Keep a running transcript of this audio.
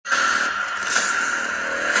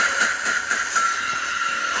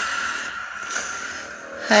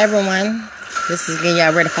Hi everyone, this is getting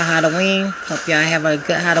y'all ready for Halloween. Hope y'all have a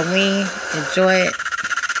good Halloween. Enjoy it.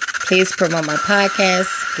 Please promote my podcast.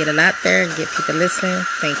 Get it out there. Get people listening.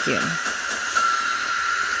 Thank you.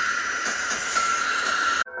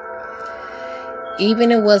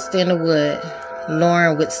 Even it was in the wood,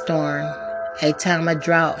 Lauren with storm. A time of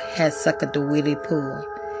drought had suckered the weedy pool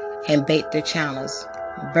and baked the channels.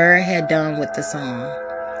 Bird had done with the song.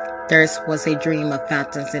 Thirst was a dream of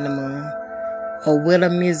fountains in the moon. A will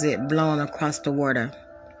of music blown across the water.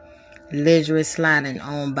 Leisurely sliding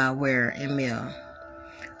on by Ware and Mill.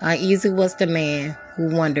 Uneasy was the man who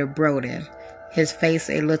wandered brooding, his face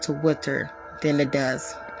a little whiter than the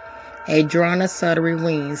dust. A drone of sultry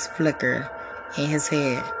wings flickered in his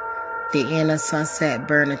head. The end of sunset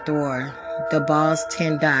burning through the ball's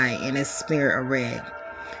tin dye in a smear of red.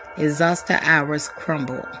 Exhausted hours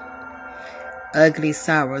crumbled. Ugly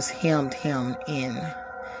sorrows hemmed him in.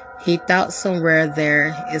 He thought somewhere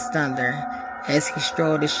there is thunder. As he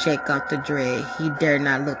strode to shake off the dread, he dared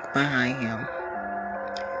not look behind him,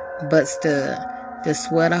 but stood, the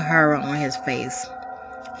sweat of horror on his face.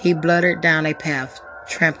 He blundered down a path,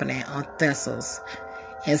 trampling on thistles,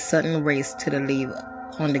 and sudden race to the leaf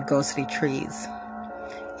on the ghostly trees.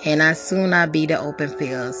 And soon I'd be the open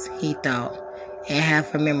fields, he thought, and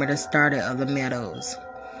half remembered the starter of the meadows.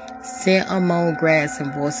 Sent among grass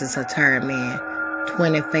and voices of tired men,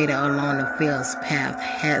 20 faded along the field's path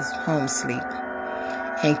has home sleep.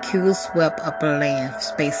 And cues swept up the land,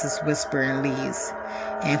 spaces whispering leaves,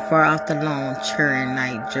 and far off the lone churring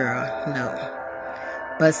night juror,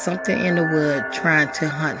 no. But something in the wood trying to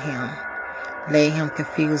hunt him, led him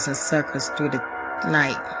confused in circles through the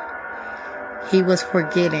night. He was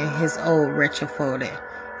forgetting his old retrofolded,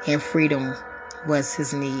 and freedom was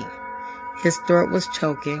his need. His throat was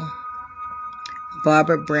choking,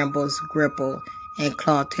 barbered brambles grippled and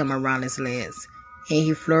clawed him around his legs, and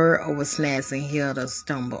he flurried over snags and healed a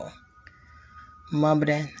stumble,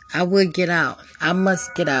 mumbling, I would get out, I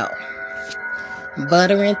must get out.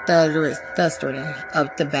 Buttering, thundering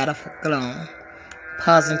up the battlefield gloom,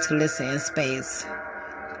 pausing to listen in space.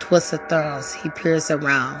 Twisted thumbs he peers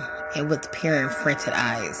around, and with peering frantic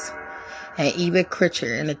eyes, an evil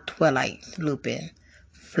creature in the twilight looping,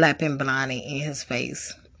 flapping blindly in his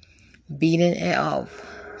face. Beating it off,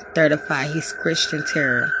 35 he screeched in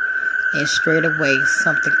terror, and straightway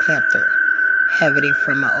something clambered heavily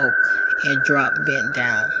from an oak and dropped bent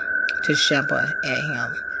down to shamble at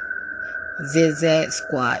him. Zigzag,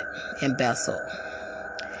 squat, and bustled.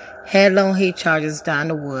 Headlong he charges down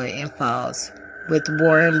the wood and falls, with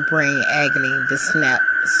warring brain agony the snap,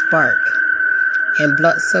 spark, and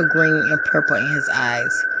blood so green and purple in his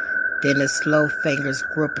eyes, then the slow fingers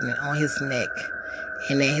gripping on his neck,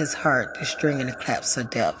 and in his heart the stringing the claps of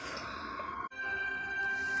death.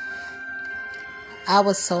 I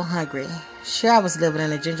was so hungry. Sure, I was living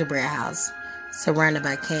in a gingerbread house, surrounded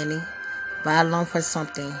by candy, but I longed for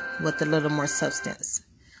something with a little more substance.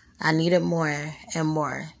 I needed more and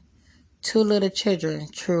more. 2 little children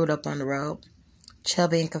trued up on the road,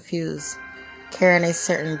 chubby and confused, carrying a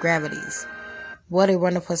certain gravities. What a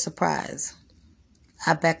wonderful surprise.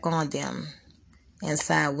 I back on them,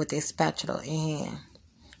 inside with a spatula in hand.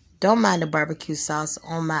 Don't mind the barbecue sauce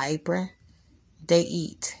on my apron. They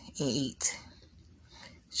eat and eat.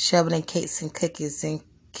 Shoveling cakes and cookies and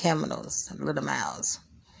caramels, little mouths.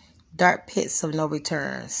 Dark pits of no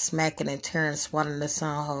return, smacking and tearing, swallowing the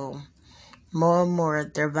sun whole. More and more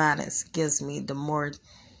their violence gives me the more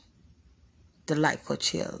delightful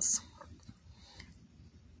chills.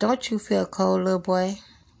 Don't you feel cold, little boy,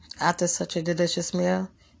 after such a delicious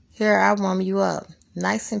meal? Here, I'll warm you up,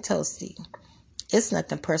 nice and toasty. It's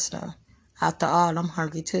nothing personal. After all, I'm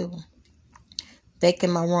hungry too.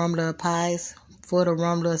 Baking my warm little pies, full of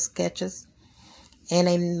warm little sketches, and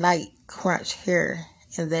a light crunch here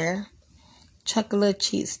and there. Chunk of little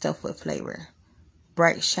cheese stuffed with flavor.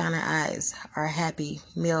 Bright shining eyes are happy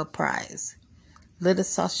meal prize. Little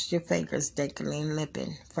sausage fingers dangling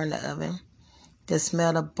limping from the oven. The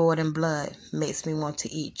smell of boiling blood makes me want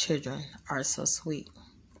to eat. Children are so sweet.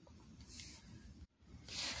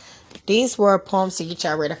 These were poems to get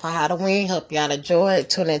y'all ready for Halloween. Hope y'all enjoy it.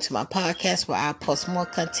 Tune into my podcast where I post more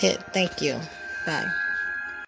content. Thank you. Bye.